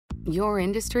Your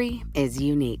industry is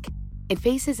unique. It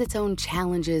faces its own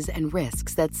challenges and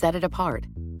risks that set it apart.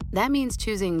 That means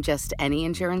choosing just any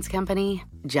insurance company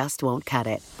just won't cut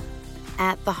it.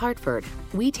 At The Hartford,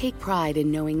 we take pride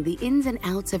in knowing the ins and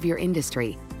outs of your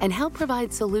industry and help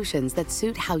provide solutions that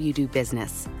suit how you do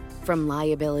business. From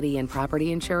liability and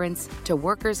property insurance to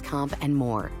workers' comp and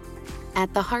more.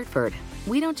 At The Hartford,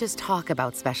 we don't just talk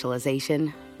about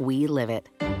specialization, we live it.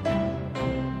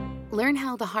 Learn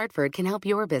how The Hartford can help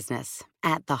your business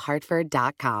at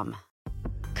thehartford.com.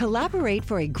 Collaborate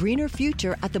for a greener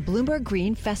future at the Bloomberg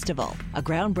Green Festival, a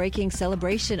groundbreaking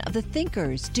celebration of the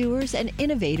thinkers, doers, and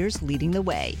innovators leading the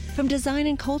way. From design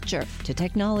and culture to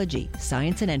technology,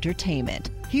 science, and entertainment.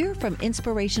 Hear from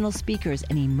inspirational speakers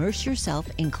and immerse yourself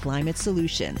in climate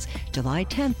solutions. July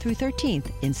 10th through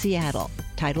 13th in Seattle.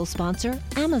 Title sponsor,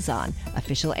 Amazon.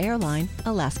 Official airline,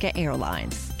 Alaska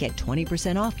Airlines. Get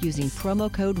 20% off using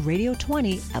promo code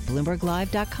Radio20 at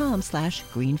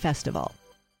BloombergLive.com/greenfestival.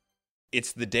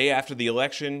 It's the day after the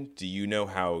election. Do you know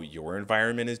how your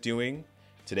environment is doing?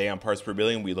 Today on Parts Per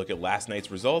Billion, we look at last night's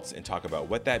results and talk about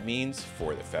what that means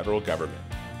for the federal government.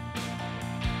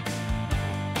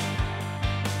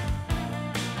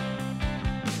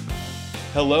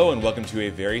 Hello and welcome to a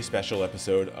very special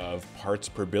episode of Parts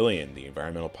Per Billion, the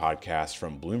environmental podcast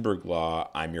from Bloomberg Law.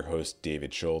 I'm your host,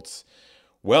 David Schultz.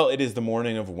 Well, it is the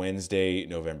morning of Wednesday,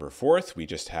 November 4th. We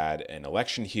just had an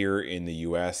election here in the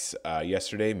U.S.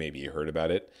 Yesterday. Maybe you heard about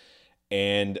it.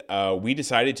 And we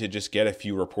decided to just get a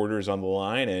few reporters on the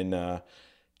line and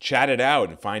chat it out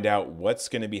and find out what's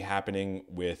going to be happening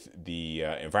with the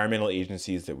environmental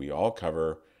agencies that we all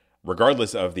cover,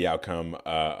 regardless of the outcome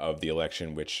of the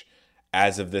election, which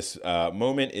as of this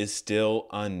moment is still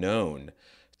unknown.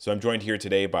 So I'm joined here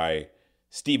today by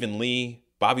Stephen Lee,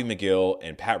 Bobby McGill,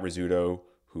 and Pat Rizzuto,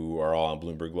 who are all on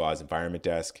Bloomberg Law's Environment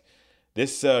Desk.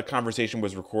 This conversation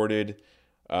was recorded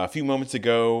a few moments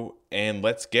ago, and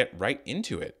let's get right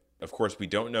into it. Of course, we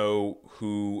don't know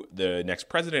who the next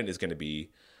president is going to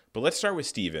be, but let's start with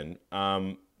Stephen.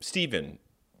 Stephen,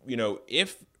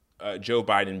 if Joe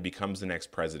Biden becomes the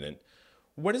next president,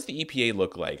 what does the EPA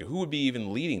look like? Who would be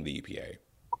even leading the EPA?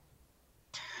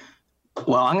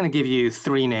 Well, I'm going to give you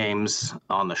three names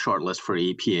on the short list for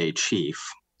EPA chief.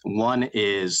 One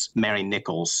is Mary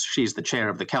Nichols. She's the chair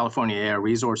of the California Air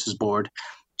Resources Board.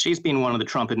 She's been one of the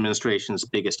Trump administration's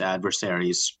biggest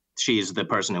adversaries. She's the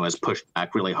person who has pushed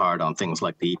back really hard on things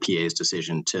like the EPA's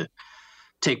decision to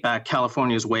take back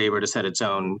California's waiver to set its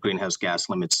own greenhouse gas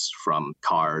limits from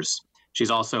cars. She's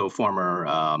also former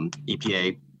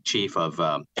EPA chief of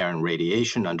air and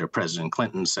radiation under President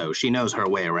Clinton, so she knows her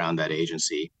way around that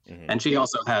agency. Mm-hmm. And she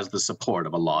also has the support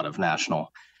of a lot of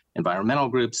national environmental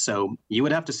groups. So you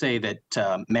would have to say that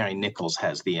Mary Nichols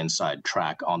has the inside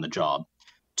track on the job.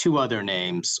 Two other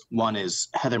names. One is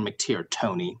Heather McTeer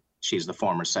Toney. She's the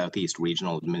former Southeast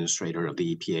Regional Administrator of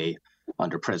the EPA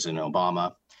under President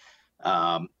Obama.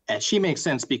 And she makes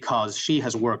sense because she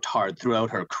has worked hard throughout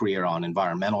her career on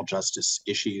environmental justice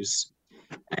issues.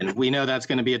 And we know that's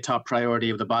going to be a top priority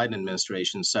of the Biden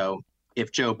administration. So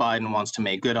if Joe Biden wants to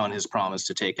make good on his promise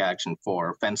to take action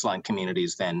for fence line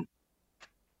communities, then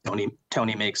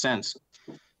Tony makes sense.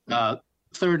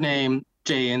 Third name,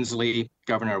 Jay Inslee,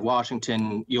 governor of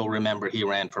Washington. You'll remember he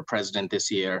ran for president this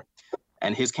year,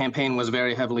 and his campaign was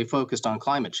very heavily focused on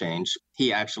climate change.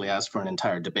 He actually asked for an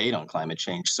entire debate on climate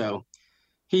change. So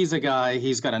he's a guy,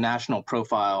 he's got a national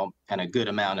profile and a good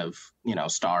amount of,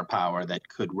 star power that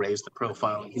could raise the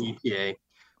profile of the EPA.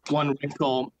 One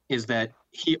wrinkle is that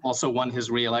he also won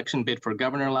his re-election bid for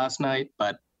governor last night,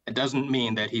 but it doesn't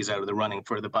mean that he's out of the running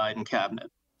for the Biden cabinet.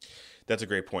 That's a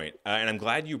great point. And I'm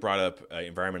glad you brought up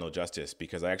environmental justice,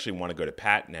 because I actually want to go to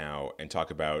Pat now and talk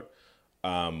about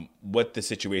what the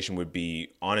situation would be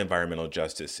on environmental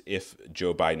justice if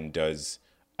Joe Biden does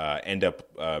end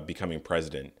up becoming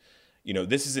president.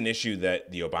 This is an issue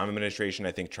that the Obama administration,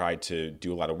 I think, tried to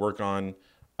do a lot of work on.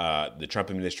 The Trump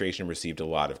administration received a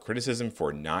lot of criticism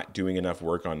for not doing enough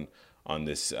work on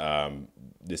this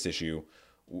this issue.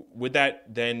 Would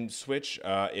that then switch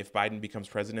if Biden becomes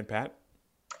president, Pat?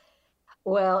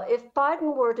 Well, if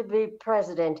Biden were to be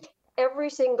president, every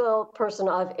single person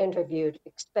I've interviewed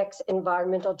expects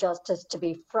environmental justice to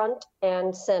be front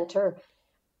and center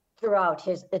throughout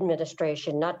his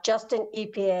administration, not just in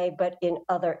EPA, but in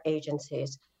other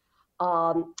agencies.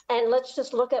 And let's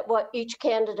just look at what each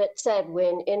candidate said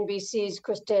when NBC's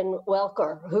Kristen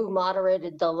Welker, who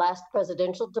moderated the last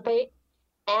presidential debate,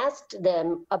 asked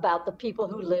them about the people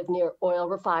who live near oil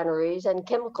refineries and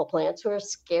chemical plants who are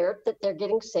scared that they're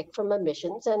getting sick from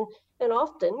emissions and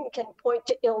often can point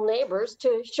to ill neighbors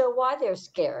to show why they're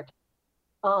scared.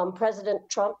 President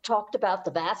Trump talked about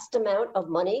the vast amount of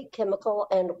money chemical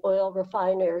and oil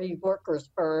refinery workers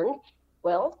earn.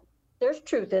 Well, there's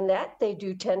truth in that. They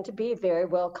do tend to be very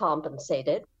well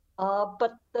compensated.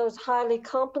 But those highly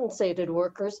compensated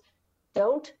workers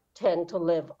don't tend to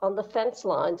live on the fence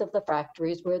lines of the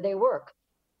factories where they work.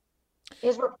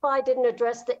 His reply didn't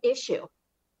address the issue.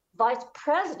 Vice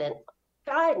President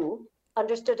Biden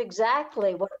understood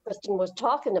exactly what Kristen was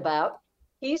talking about.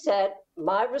 He said,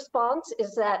 my response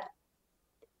is that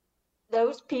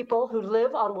those people who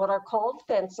live on what are called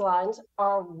fence lines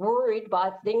are worried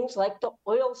by things like the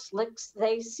oil slicks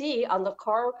they see on the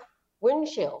car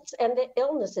windshields and the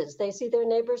illnesses they see their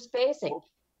neighbors facing.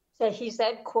 So he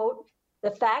said, quote,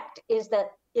 the fact is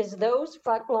those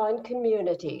frontline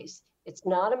communities, it's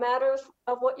not a matter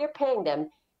of what you're paying them,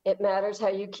 it matters how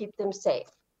you keep them safe.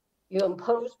 You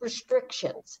impose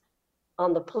restrictions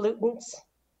on the pollutants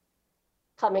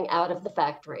coming out of the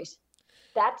factories.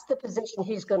 That's the position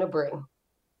he's going to bring.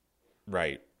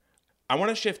 Right. I want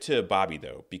to shift to Bobby,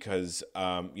 though, because,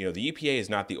 the EPA is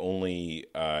not the only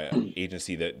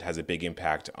agency that has a big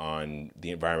impact on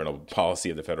the environmental policy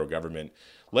of the federal government.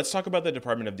 Let's talk about the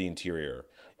Department of the Interior.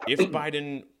 If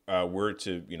Biden were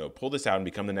to, pull this out and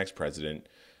become the next president,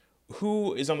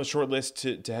 who is on the short list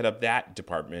to head up that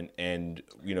department, and,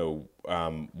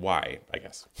 why, I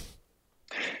guess?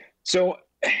 So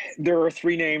there are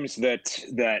three names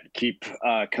that keep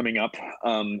coming up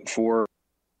for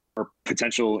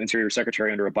potential Interior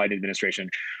Secretary under a Biden administration.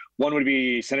 One would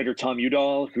be Senator Tom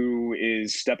Udall, who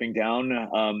is stepping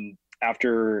down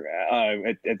after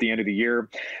at the end of the year.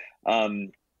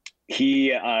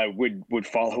 He would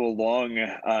follow along.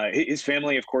 His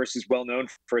family, of course, is well known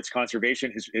for its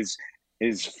conservation.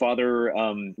 His father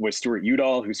was Stuart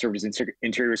Udall, who served as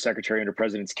Interior Secretary under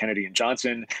Presidents Kennedy and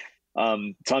Johnson.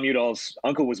 Tom Udall's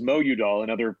uncle was Mo Udall,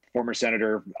 another former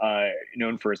senator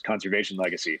known for his conservation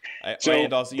legacy. I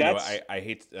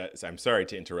hate. I'm sorry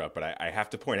to interrupt, but I have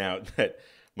to point out that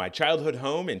my childhood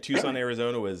home in Tucson,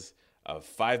 Arizona, was a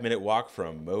 5-minute walk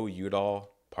from Mo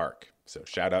Udall Park. So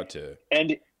shout out to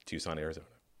Tucson, Arizona.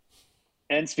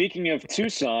 And speaking of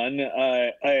Tucson,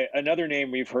 another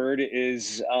name we've heard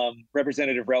is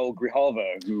Representative Raul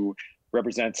Grijalva, who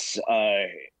represents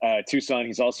Tucson.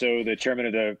 He's also the chairman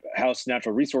of the House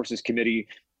Natural Resources Committee.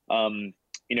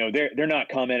 They're not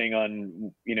commenting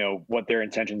on what their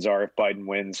intentions are if Biden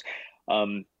wins.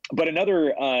 But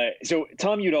another, so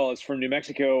Tom Udall is from New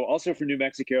Mexico. Also from New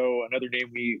Mexico, another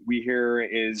name we hear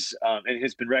is and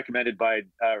has been recommended by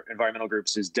environmental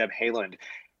groups is Deb Haaland,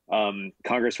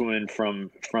 Congresswoman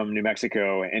from New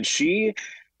Mexico, and she.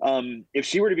 If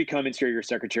she were to become Interior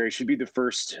Secretary, she'd be the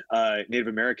first Native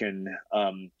American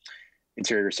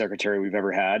Interior Secretary we've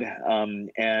ever had.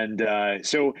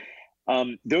 So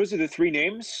those are the three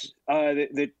names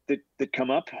that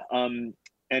come up,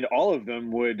 and all of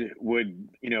them would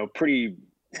pretty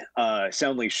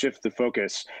soundly shift the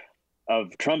focus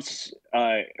of Trump's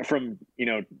from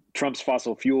Trump's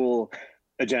fossil fuel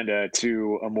agenda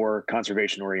to a more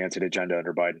conservation-oriented agenda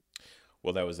under Biden.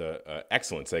 Well, that was an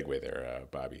excellent segue there,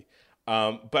 Bobby.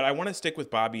 But I want to stick with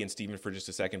Bobby and Stephen for just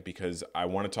a second, because I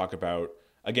want to talk about,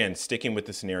 again, sticking with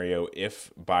the scenario,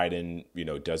 if Biden,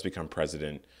 does become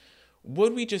president,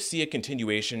 would we just see a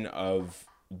continuation of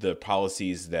the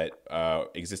policies that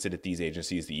existed at these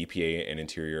agencies, the EPA and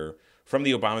Interior, from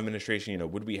the Obama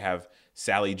administration? Would we have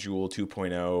Sally Jewell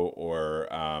 2.0 or,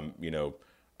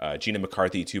 Gina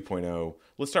McCarthy 2.0?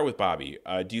 Let's start with Bobby.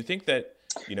 Do you think that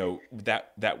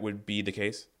that would be the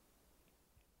case?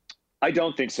 I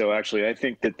don't think so, actually. I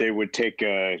think that they would take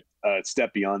a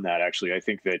step beyond that, actually. I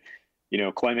think that,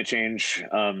 climate change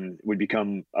would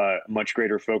become a much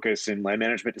greater focus in land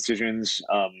management decisions.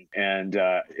 And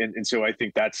so I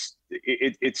think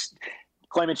it's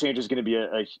climate change is going to be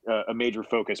a major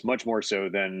focus, much more so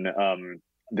than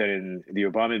in the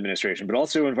Obama administration, but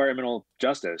also environmental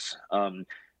justice.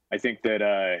 I think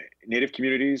that Native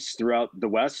communities throughout the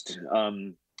West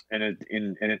and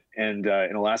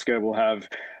in Alaska will have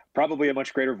probably a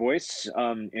much greater voice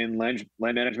in land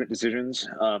management decisions.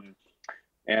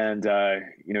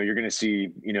 You're going to see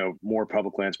more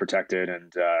public lands protected,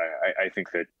 and I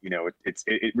think that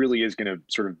it really is going to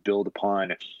sort of build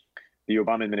upon the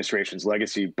Obama administration's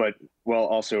legacy, but while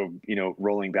also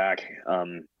rolling back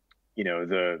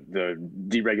the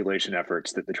deregulation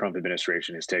efforts that the Trump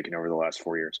administration has taken over the last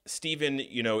 4 years. Stephen,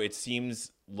 it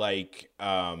seems like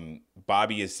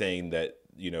Bobby is saying that,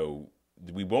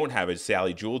 we won't have a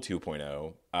Sally Jewell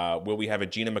 2.0. Will we have a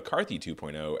Gina McCarthy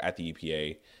 2.0 at the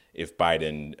EPA if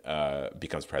Biden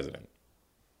becomes president?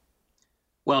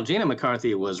 Well, Gina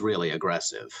McCarthy was really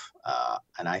aggressive.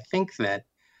 And I think that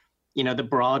the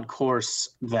broad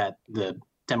course that the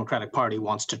Democratic Party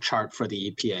wants to chart for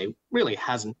the EPA really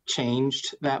hasn't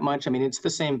changed that much. I mean, it's the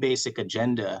same basic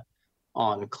agenda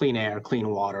on clean air, clean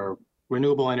water,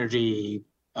 renewable energy,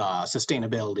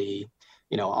 sustainability,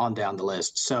 on down the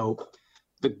list. So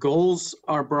the goals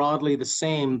are broadly the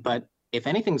same, but if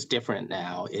anything's different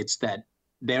now, it's that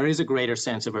there is a greater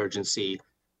sense of urgency,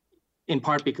 in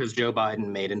part because Joe Biden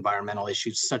made environmental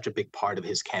issues such a big part of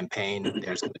his campaign.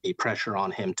 There's going to be pressure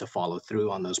on him to follow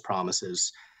through on those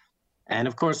promises. And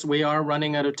of course, we are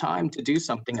running out of time to do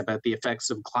something about the effects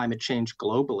of climate change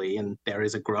globally, and there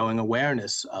is a growing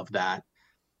awareness of that.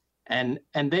 And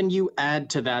then you add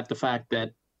to that the fact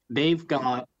that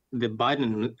the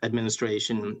Biden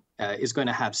administration is going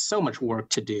to have so much work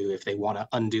to do if they want to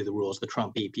undo the rules the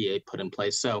Trump EPA put in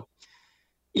place. So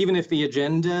even if the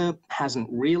agenda hasn't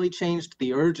really changed,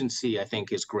 the urgency, I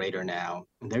think, is greater now.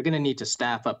 They're going to need to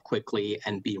staff up quickly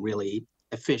and be really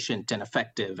efficient and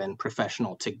effective and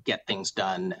professional to get things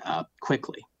done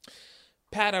quickly.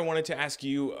 Pat, I wanted to ask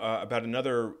you about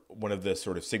another one of the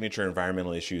sort of signature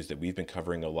environmental issues that we've been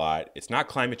covering a lot. It's not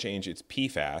climate change, it's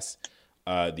PFAS,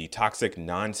 the toxic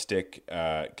non-stick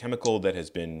chemical that has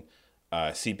been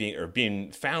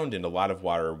being found in a lot of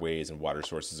waterways and water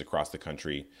sources across the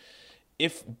country.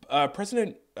 If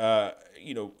President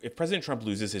Trump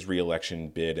loses his re-election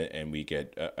bid and we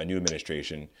get a new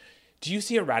administration, do you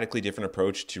see a radically different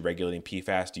approach to regulating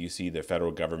PFAS? Do you see the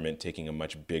federal government taking a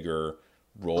much bigger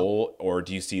role, or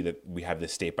do you see that we have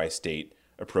this state-by-state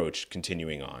approach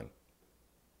continuing on?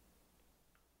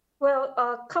 Well,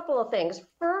 a couple of things.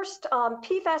 First,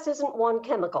 PFAS isn't one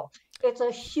chemical. It's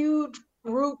a huge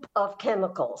group of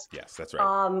chemicals. Yes, that's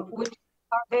right. Which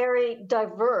are very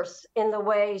diverse in the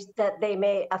ways that they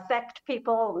may affect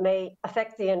people, may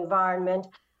affect the environment.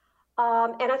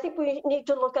 And I think we need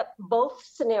to look at both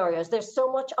scenarios. There's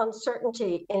so much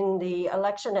uncertainty in the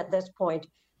election at this point.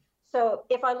 So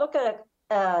if I look at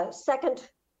a second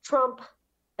Trump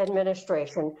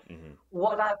administration,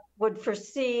 what I would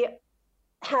foresee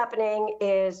happening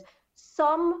is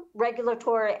some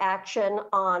regulatory action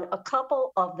on a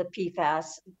couple of the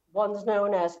PFAS, ones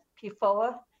known as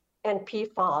PFOA and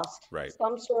PFOS, right.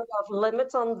 Some sort of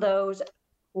limits on those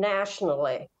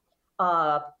nationally.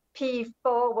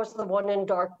 PFOA was the one in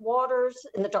Dark Waters,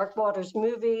 in the Dark Waters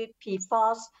movie.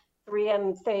 PFOS,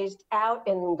 3M phased out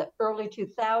in the early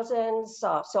 2000s,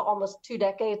 so almost 2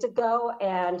 decades ago,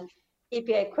 and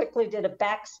EPA quickly did a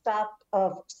backstop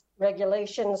of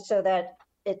regulations so that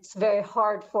it's very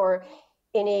hard for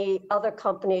any other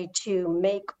company to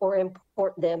make or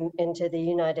import them into the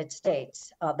United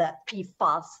States, that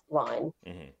PFOS line.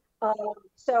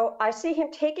 So I see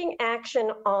him taking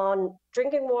action on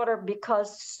drinking water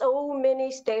because so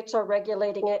many states are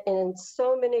regulating it in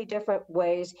so many different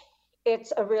ways.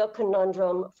 It's a real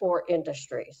conundrum for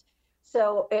industries.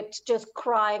 So it's just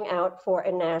crying out for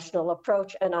a national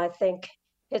approach, and I think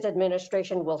his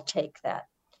administration will take that.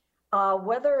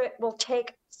 Whether it will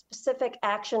take specific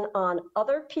action on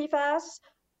other PFAS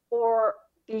or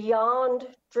beyond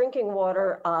drinking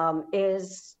water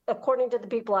is, according to the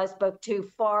people I spoke to,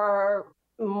 far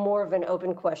more of an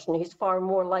open question. He's far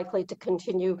more likely to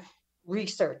continue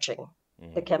researching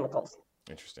the chemicals.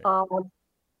 Interesting.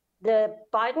 The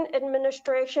Biden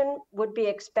administration would be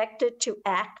expected to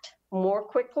act more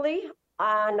quickly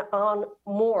on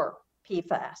more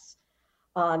PFAS.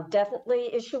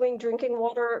 Definitely issuing drinking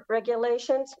water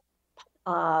regulations,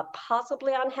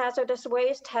 possibly on hazardous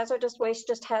waste. Hazardous waste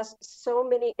just has so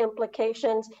many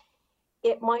implications.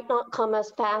 It might not come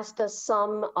as fast as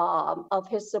some of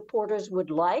his supporters would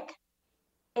like,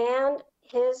 and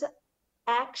his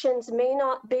actions may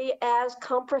not be as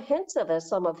comprehensive as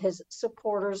some of his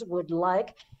supporters would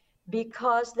like,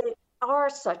 because they are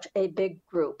such a big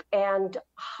group, and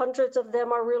hundreds of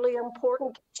them are really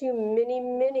important to many,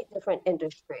 many different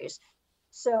industries.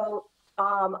 So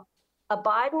a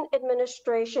Biden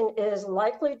administration is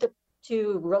likely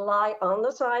to rely on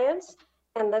the science,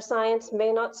 and the science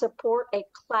may not support a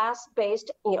class-based,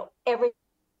 everything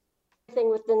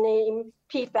with the name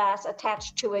PFAS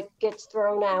attached to it gets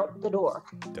thrown out the door.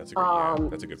 That's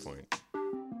a good point.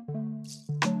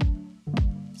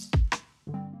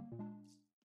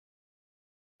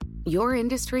 Your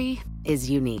industry is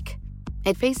unique.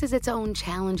 It faces its own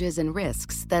challenges and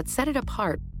risks that set it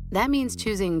apart. That means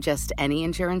choosing just any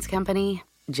insurance company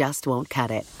just won't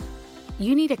cut it.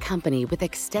 You need a company with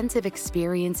extensive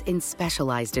experience in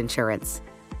specialized insurance.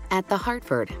 At The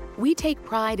Hartford, we take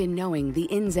pride in knowing the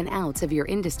ins and outs of your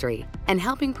industry and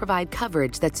helping provide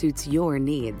coverage that suits your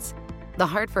needs. The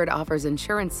Hartford offers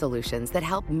insurance solutions that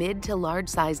help mid to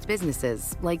large-sized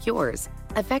businesses like yours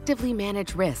effectively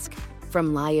manage risk,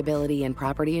 from liability and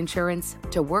property insurance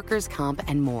to workers' comp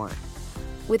and more.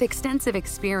 With extensive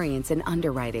experience in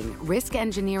underwriting, risk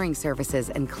engineering services,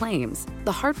 and claims,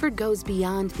 The Hartford goes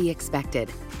beyond the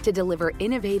expected to deliver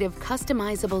innovative,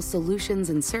 customizable solutions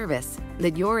and service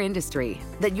that your industry,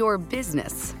 that your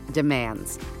business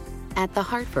demands. At The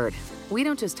Hartford, we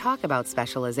don't just talk about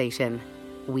specialization,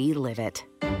 we live it.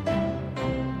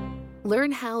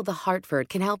 Learn how The Hartford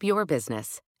can help your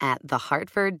business at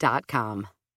thehartford.com.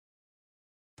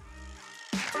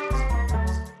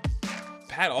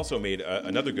 Pat also made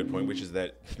another good point, which is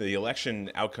that the election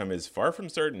outcome is far from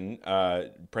certain.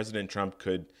 President Trump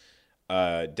could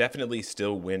definitely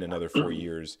still win another 4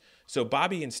 years. So,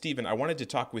 Bobby and Stephen, I wanted to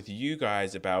talk with you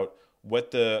guys about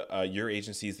what your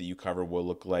agencies that you cover will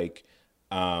look like.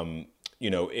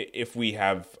 If we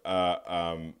have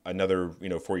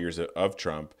another 4 years of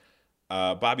Trump.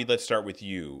 Bobby, let's start with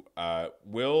you.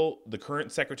 Will the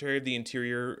current Secretary of the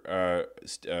Interior,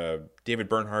 David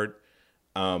Bernhardt,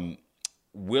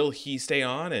 will he stay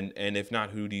on? And if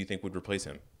not, who do you think would replace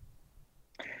him?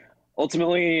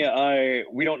 Ultimately,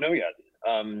 we don't know yet.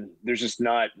 There's just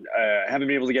not, haven't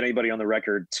been able to get anybody on the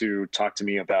record to talk to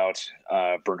me about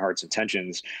Bernhardt's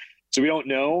intentions. So we don't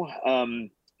know. And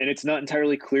it's not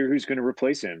entirely clear who's going to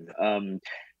replace him.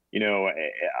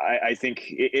 I think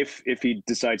if he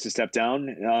decides to step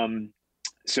down,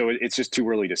 so it's just too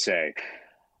early to say.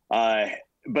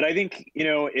 But I think,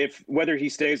 if whether he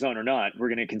stays on or not, we're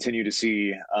going to continue to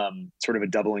see sort of a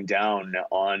doubling down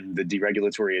on the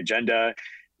deregulatory agenda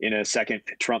in a second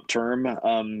Trump term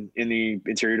in the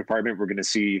Interior Department. We're going to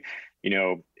see,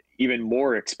 even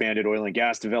more expanded oil and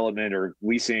gas development or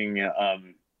leasing.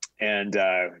 And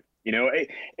there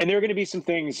are going to be some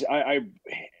things I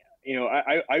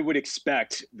would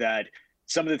expect that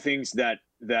some of the things that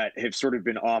have sort of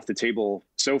been off the table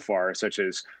so far, such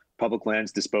as public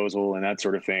lands disposal and that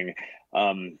sort of thing,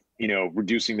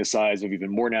 reducing the size of even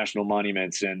more national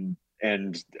monuments and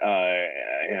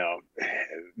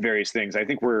various things. I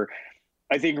think we're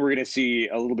going to see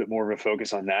a little bit more of a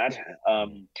focus on that.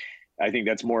 I think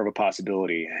that's more of a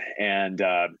possibility. And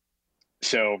again,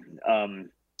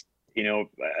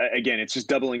 it's just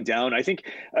doubling down. I think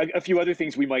a few other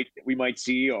things we might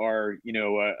see are,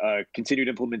 a continued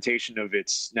implementation of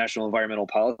its National Environmental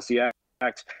Policy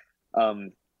Act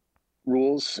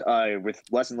rules with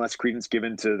less and less credence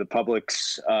given to the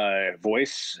public's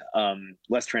voice,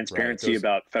 less transparency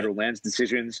about federal lands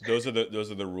decisions. Those are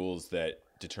the rules that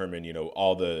determine,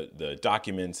 all the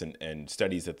documents and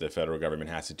studies that the federal government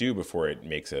has to do before it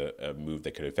makes a move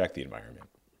that could affect the environment.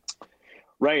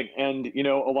 Right. And,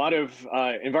 a lot of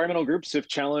environmental groups have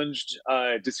challenged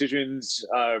decisions,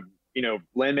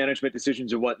 land management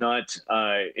decisions and whatnot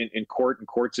in court. And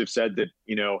courts have said that,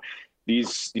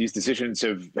 these decisions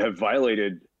have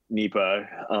violated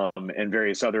NEPA and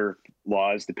various other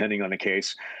laws, depending on the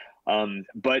case.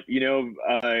 But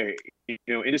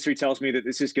industry tells me that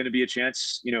this is going to be a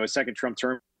chance, a second Trump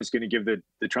term is going to give the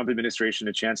Trump administration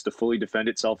a chance to fully defend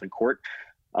itself in court.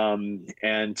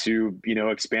 And to,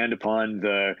 expand upon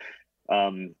the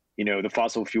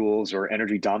fossil fuels or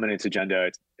energy dominance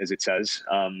agenda, as it says,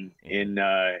 in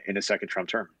a second Trump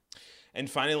term. And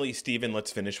finally, Stephen,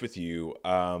 let's finish with you.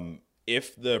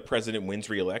 If the president wins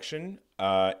re-election,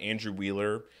 Andrew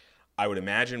Wheeler, I would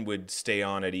imagine, would stay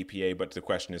on at EPA, but the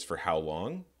question is for how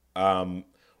long?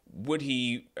 Would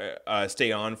he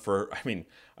stay on for,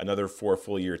 another 4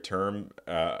 full-year term?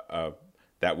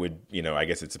 That would, I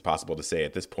guess it's impossible to say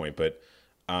at this point, but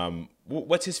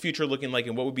what's his future looking like,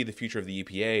 and what would be the future of the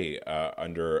EPA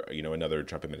under, another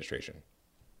Trump administration?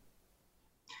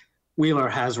 Wheeler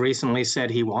has recently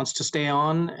said he wants to stay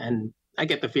on, and I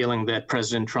get the feeling that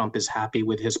President Trump is happy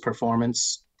with his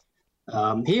performance.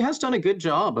 He has done a good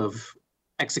job of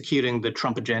executing the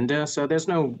Trump agenda, so there's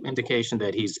no indication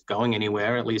that he's going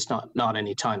anywhere, at least not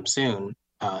anytime soon,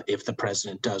 if the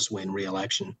president does win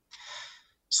re-election.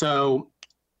 So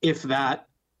if that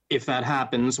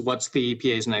happens, what's the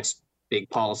EPA's next big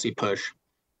policy push?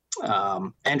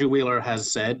 Andrew Wheeler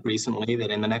has said recently that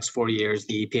in the next 4 years,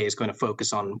 the EPA is going to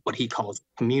focus on what he calls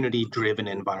community-driven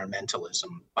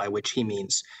environmentalism, by which he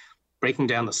means breaking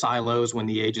down the silos when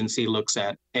the agency looks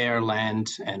at air,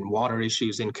 land, and water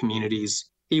issues in communities.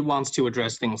 He wants to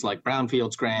address things like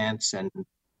brownfields grants and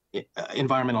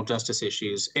environmental justice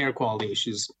issues, air quality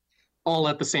issues, all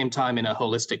at the same time in a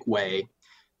holistic way.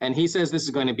 And he says this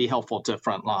is going to be helpful to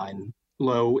frontline,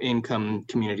 low-income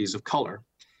communities of color.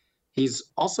 He's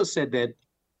also said that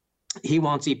he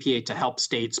wants EPA to help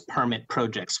states permit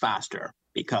projects faster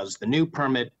because the new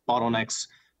permit bottlenecks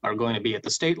are going to be at the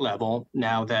state level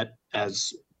now that,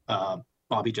 as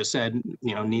Bobby just said,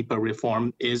 NEPA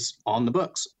reform is on the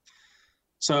books.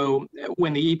 So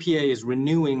when the EPA is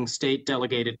renewing state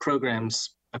delegated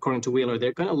programs, according to Wheeler,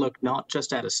 they're going to look not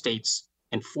just at a state's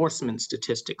enforcement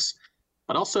statistics,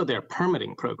 but also their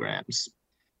permitting programs.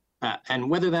 And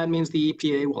whether that means the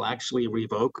EPA will actually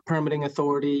revoke permitting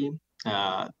authority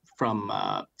from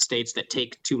states that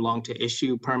take too long to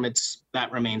issue permits,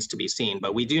 that remains to be seen.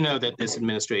 But we do know that this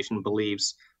administration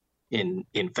believes in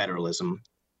federalism.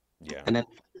 Yeah. And then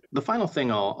the final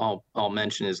thing I'll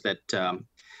mention is that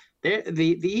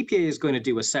the EPA is going to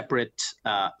do a separate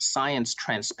science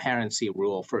transparency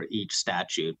rule for each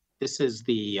statute. This is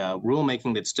the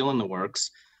rulemaking that's still in the works.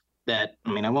 That,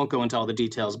 I mean, I won't go into all the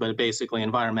details, but basically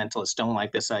environmentalists don't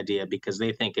like this idea because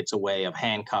they think it's a way of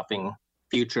handcuffing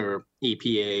future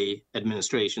EPA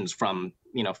administrations from,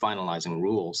 finalizing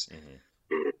rules.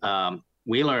 Mm-hmm.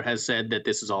 Wheeler has said that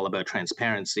this is all about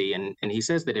transparency, and he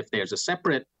says that if there's a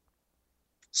separate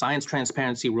science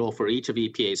transparency rule for each of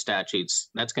EPA statutes,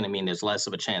 that's going to mean there's less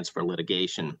of a chance for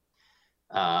litigation.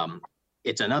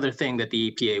 It's another thing that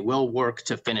the EPA will work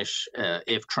to finish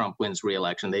if Trump wins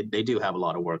re-election. They do have a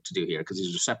lot of work to do here because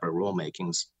these are separate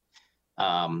rulemakings.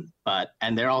 And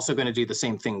they're also going to do the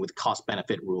same thing with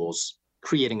cost-benefit rules,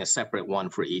 creating a separate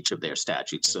one for each of their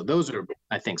statutes. So those are,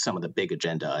 I think, some of the big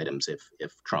agenda items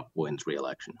if Trump wins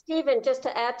re-election. Stephen, just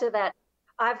to add to that,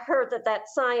 I've heard that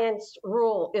science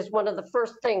rule is one of the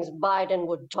first things Biden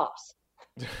would toss.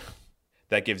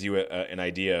 That gives you an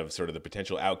idea of sort of the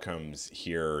potential outcomes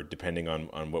here, depending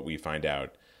on what we find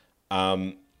out,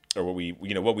 or what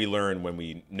we learn when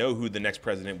we know who the next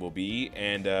president will be.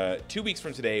 And 2 weeks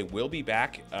from today, we'll be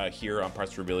back here on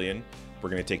Parts Per Billion. We're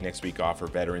going to take next week off for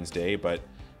Veterans Day, but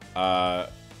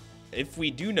if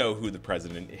we do know who the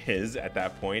president is at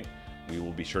that point, we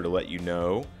will be sure to let you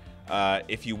know.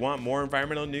 If you want more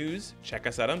environmental news, check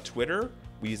us out on Twitter.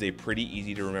 We use a pretty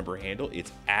easy to remember handle.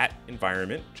 It's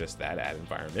 @environment, just that,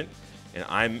 @environment. And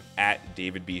I'm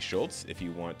 @David B. Schultz if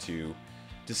you want to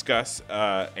discuss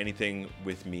anything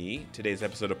with me. Today's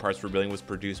episode of Parts Per Billion was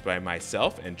produced by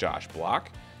myself and Josh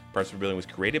Block. Parts Per Billion was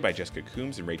created by Jessica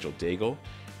Coombs and Rachel Daigle.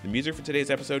 The music for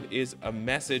today's episode is A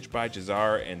Message by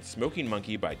Jazar and Smoking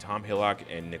Monkey by Tom Hillock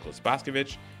and Nicholas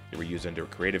Boskovich. They were used under a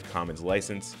Creative Commons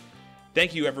license.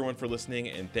 Thank you, everyone, for listening,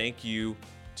 and thank you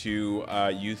to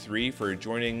you three for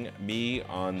joining me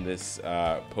on this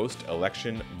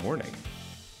post-election morning.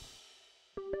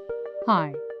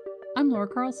 Hi, I'm Laura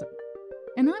Carlson,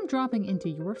 and I'm dropping into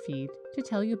your feed to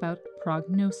tell you about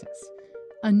Prognosis,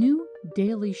 a new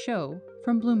daily show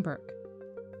from Bloomberg.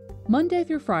 Monday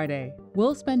through Friday,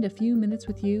 we'll spend a few minutes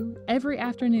with you every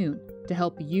afternoon to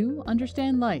help you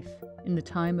understand life in the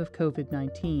time of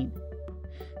COVID-19.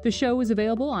 The show is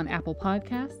available on Apple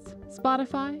Podcasts,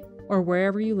 Spotify, or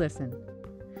wherever you listen.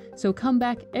 So come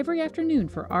back every afternoon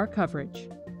for our coverage,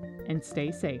 and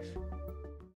stay safe.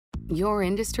 Your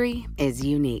industry is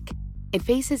unique. It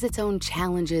faces its own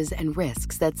challenges and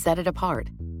risks that set it apart.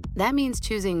 That means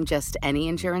choosing just any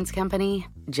insurance company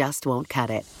just won't cut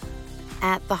it.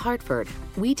 At The Hartford,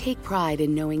 we take pride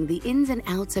in knowing the ins and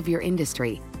outs of your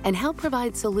industry and help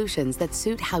provide solutions that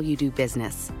suit how you do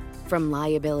business. From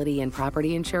liability and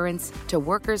property insurance to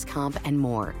workers' comp and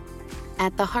more.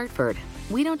 At The Hartford,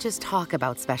 we don't just talk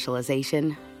about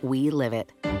specialization, we live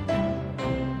it.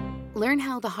 Learn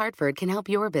how The Hartford can help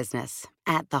your business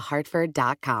at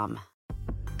thehartford.com.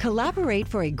 Collaborate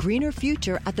for a greener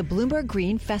future at the Bloomberg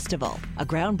Green Festival, a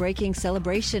groundbreaking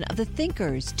celebration of the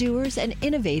thinkers, doers, and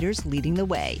innovators leading the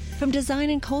way. From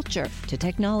design and culture to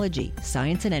technology,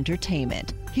 science, and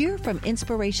entertainment. Hear from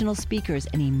inspirational speakers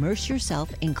and immerse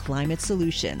yourself in climate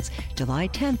solutions. July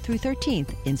 10th through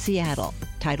 13th in Seattle.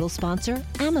 Title sponsor,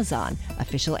 Amazon.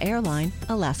 Official airline,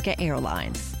 Alaska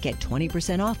Airlines. Get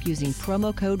 20% off using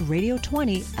promo code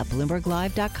radio20 at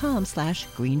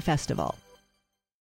BloombergLive.com/Green Festival.